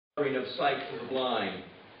of sight to the blind,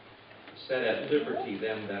 set at liberty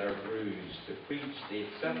them that are bruised, to preach the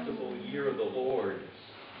acceptable year of the Lord.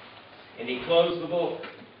 And he closed the book,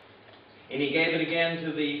 and he gave it again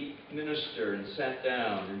to the minister, and sat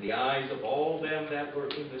down. And the eyes of all them that were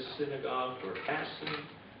in the synagogue were fastened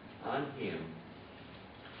on him.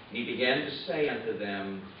 And he began to say unto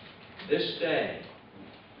them, This day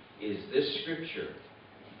is this scripture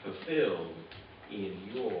fulfilled in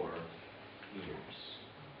your ears.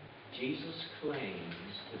 Jesus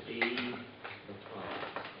claims to be the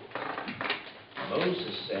prophet.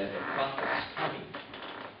 Moses said the prophet's coming.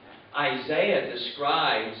 Isaiah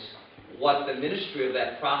describes what the ministry of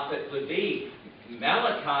that prophet would be.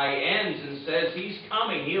 Malachi ends and says he's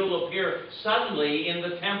coming. He'll appear suddenly in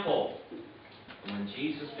the temple. And when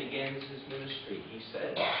Jesus begins his ministry, he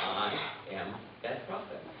said, I am that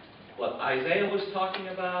prophet. What Isaiah was talking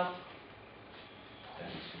about,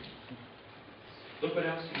 that's me. Look what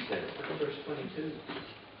else he says. Look at verse 22.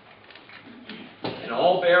 And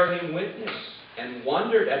all bare him witness, and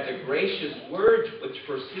wondered at the gracious words which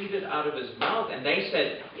proceeded out of his mouth. And they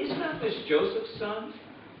said, Is not this Joseph's son?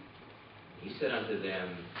 He said unto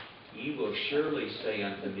them, Ye will surely say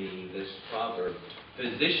unto me this proverb,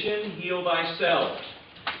 Physician, heal thyself.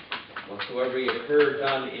 Whatsoever ye have heard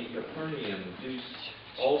done in Capernaum, do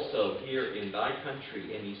also here in thy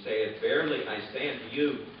country. And he saith, Verily I say unto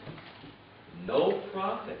you, no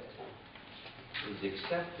prophet is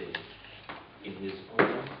accepted in his own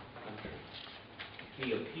country.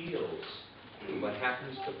 He appeals to what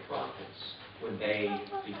happens to prophets when they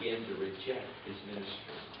begin to reject his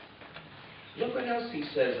ministry. Look what else he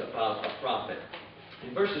says about a prophet.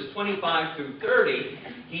 In verses 25 through 30,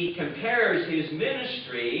 he compares his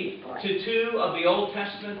ministry to two of the Old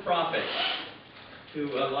Testament prophets,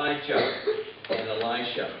 to Elijah and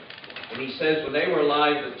Elisha. And he says when they were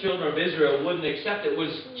alive, the children of Israel wouldn't accept it. It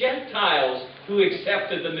was Gentiles who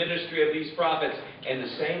accepted the ministry of these prophets. And the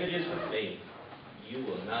same it is with me. You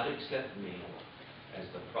will not accept me as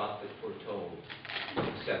the prophet foretold,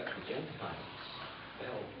 except the Gentiles.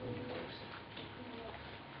 They'll accept.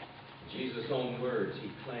 In Jesus' own words,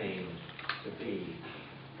 he claimed to be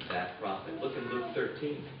that prophet. Look in Luke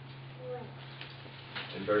 13,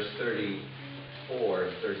 in verse 34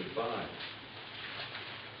 and 35.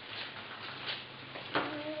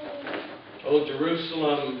 O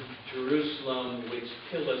Jerusalem, Jerusalem, which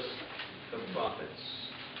killest the prophets,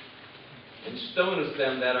 and stonest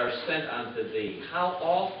them that are sent unto thee, how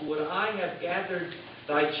oft would I have gathered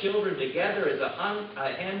thy children together as a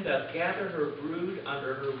hen doth gather her brood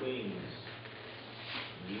under her wings?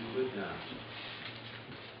 You would not.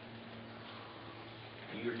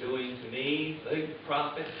 You're doing to me, the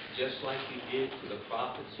prophet, just like you did to the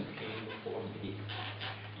prophets who came before me.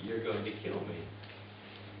 You're going to kill me.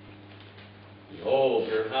 Behold,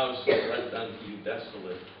 your house is left unto you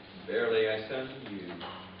desolate. Verily I say unto you,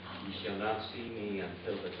 ye shall not see me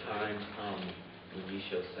until the time come when ye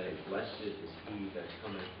shall say, Blessed is he that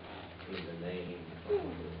cometh in the name of the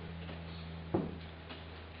Lord.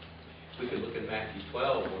 We could look at Matthew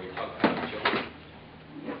 12 where he talked about Jonah.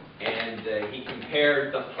 And he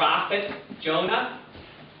compared the prophet Jonah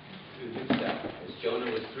to himself. As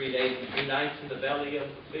Jonah was 3 days and 3 nights in the belly of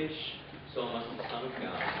the fish, so must the Son of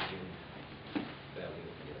God be in the belly of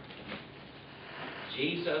the earth.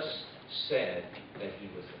 Jesus said that he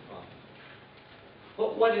was the prophet.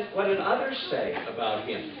 But what did others say about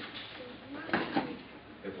him?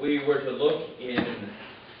 If we were to look in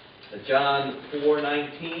John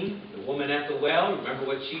 4:19, the woman at the well, remember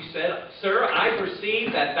what she said? Sir, I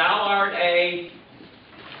perceive that thou art a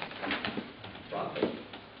prophet.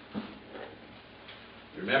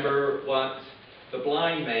 Remember what the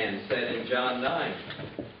blind man said in John 9.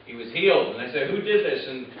 He was healed. And they said, who did this?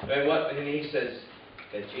 And he says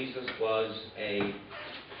that Jesus was a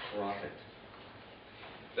prophet.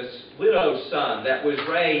 The widow's son that was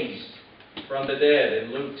raised from the dead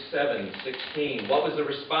in Luke 7:16. What was the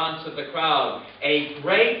response of the crowd? A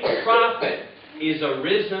great prophet is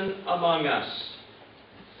arisen among us.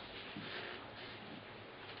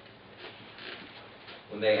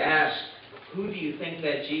 When they asked, who do you think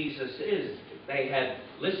that Jesus is? They had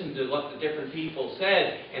listened to what the different people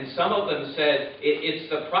said, and some of them said, it's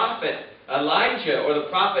the prophet Elijah, or the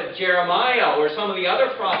prophet Jeremiah, or some of the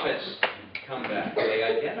other prophets come back. They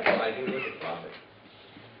identified him with the prophet.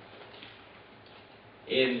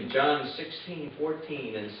 In John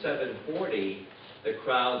 16:14 and 7:40, the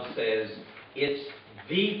crowd says, it's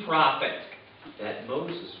the prophet that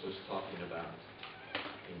Moses was talking about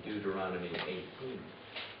in Deuteronomy 18.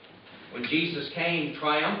 When Jesus came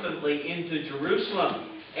triumphantly into Jerusalem,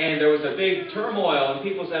 and there was a big turmoil, and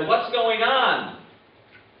people said, what's going on?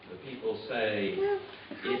 The people say,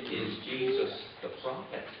 "It is Jesus the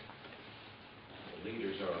prophet." The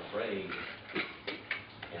leaders are afraid,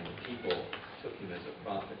 and the people took him as a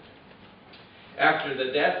prophet. After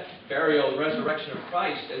the death, burial, and resurrection of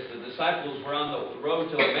Christ, as the disciples were on the road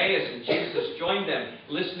to Emmaus and Jesus joined them,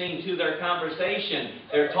 listening to their conversation,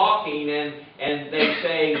 they're talking and they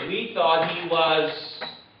say, "We thought he was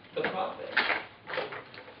the prophet."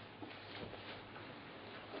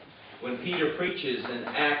 When Peter preaches in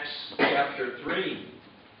Acts chapter 3,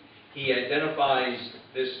 he identifies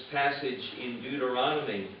this passage in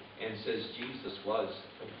Deuteronomy and says Jesus was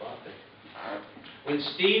the prophet. When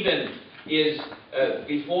Stephen is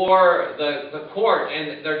before the court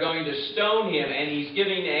and they're going to stone him and he's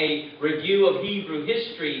giving a review of Hebrew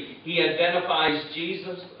history, he identifies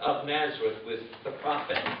Jesus of Nazareth with the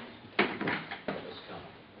prophet that was coming.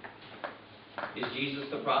 Is Jesus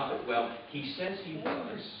the prophet? Well, he says he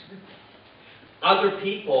was. Other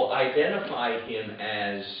people identified him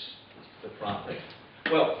as the prophet.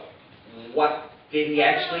 Well, what did he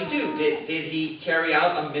actually do? Did he carry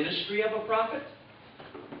out a ministry of a prophet?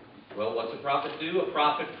 Well, what's a prophet do? A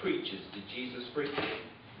prophet preaches. Did Jesus preach?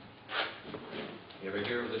 You ever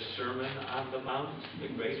hear of the Sermon on the Mount? The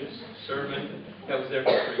greatest sermon that was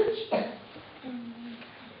ever preached?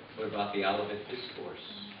 What about the Olivet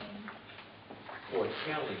Discourse?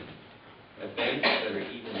 Foretelling events that are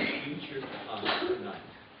even future to us tonight.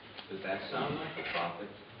 Does that sound like a prophet?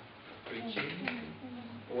 Preaching?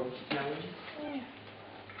 Foretelling?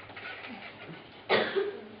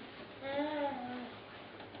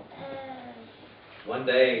 One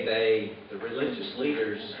day, the religious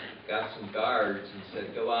leaders got some guards and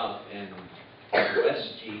said, "Go out and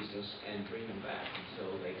arrest Jesus and bring him back." And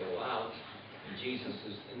so they go out, and Jesus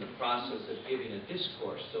is in the process of giving a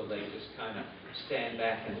discourse, so they just kind of stand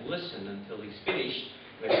back and listen until he's finished.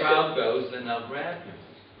 The crowd goes, then they'll grab him.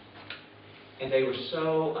 And they were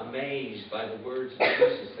so amazed by the words of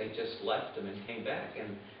Jesus, they just left him and came back.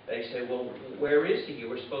 And they say, "Well, where is he? You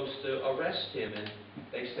were supposed to arrest him." And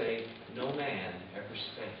they say, "No man ever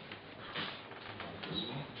spake."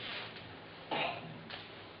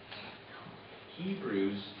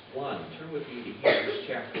 Hebrews 1. Turn with me to Hebrews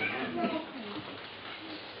chapter 1.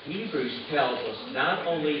 Hebrews tells us not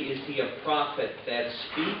only is he a prophet that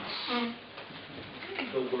speaks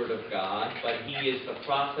the Word of God, but he is the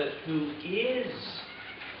prophet who is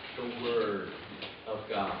the Word of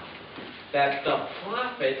God. That the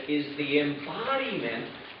prophet is the embodiment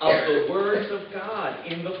of the words of God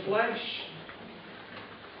in the flesh.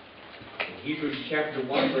 In Hebrews chapter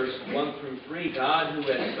 1, verse 1 through 3, God,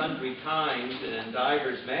 who at sundry times and in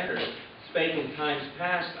divers manners spake in times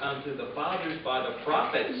past unto the fathers by the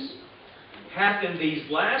prophets, hath in these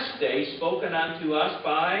last days spoken unto us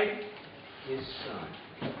by his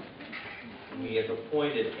Son, whom he hath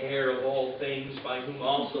appointed heir of all things, by whom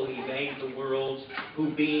also he made the worlds, who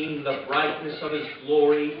being the brightness of his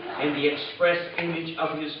glory, and the express image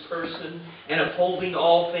of his person, and upholding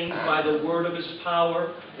all things by the word of his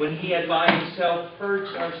power, when he had by himself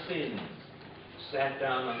purged our sins, sat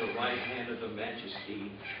down on the right hand of the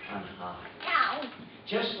majesty on high.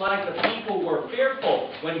 Just like the people were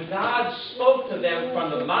fearful when God spoke to them from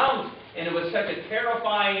the mount, and it was such a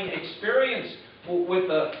terrifying experience with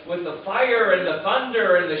the fire and the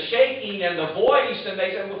thunder and the shaking and the voice, and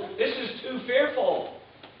they said, "Well, this is too fearful."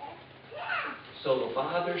 So the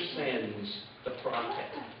Father sends the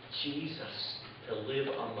prophet, Jesus, to live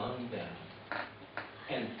among them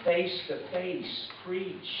and face to face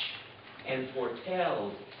preach and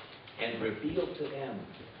foretell and reveal to them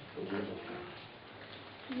the Word of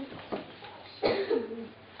God.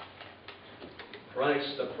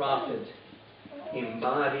 Christ the prophet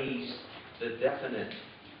embodies the definite,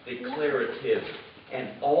 declarative, and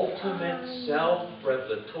ultimate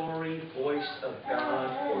self-revelatory voice of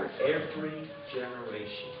God for every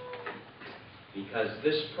generation. Because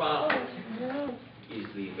this prophet is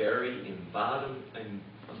the very embodiment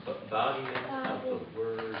of the Word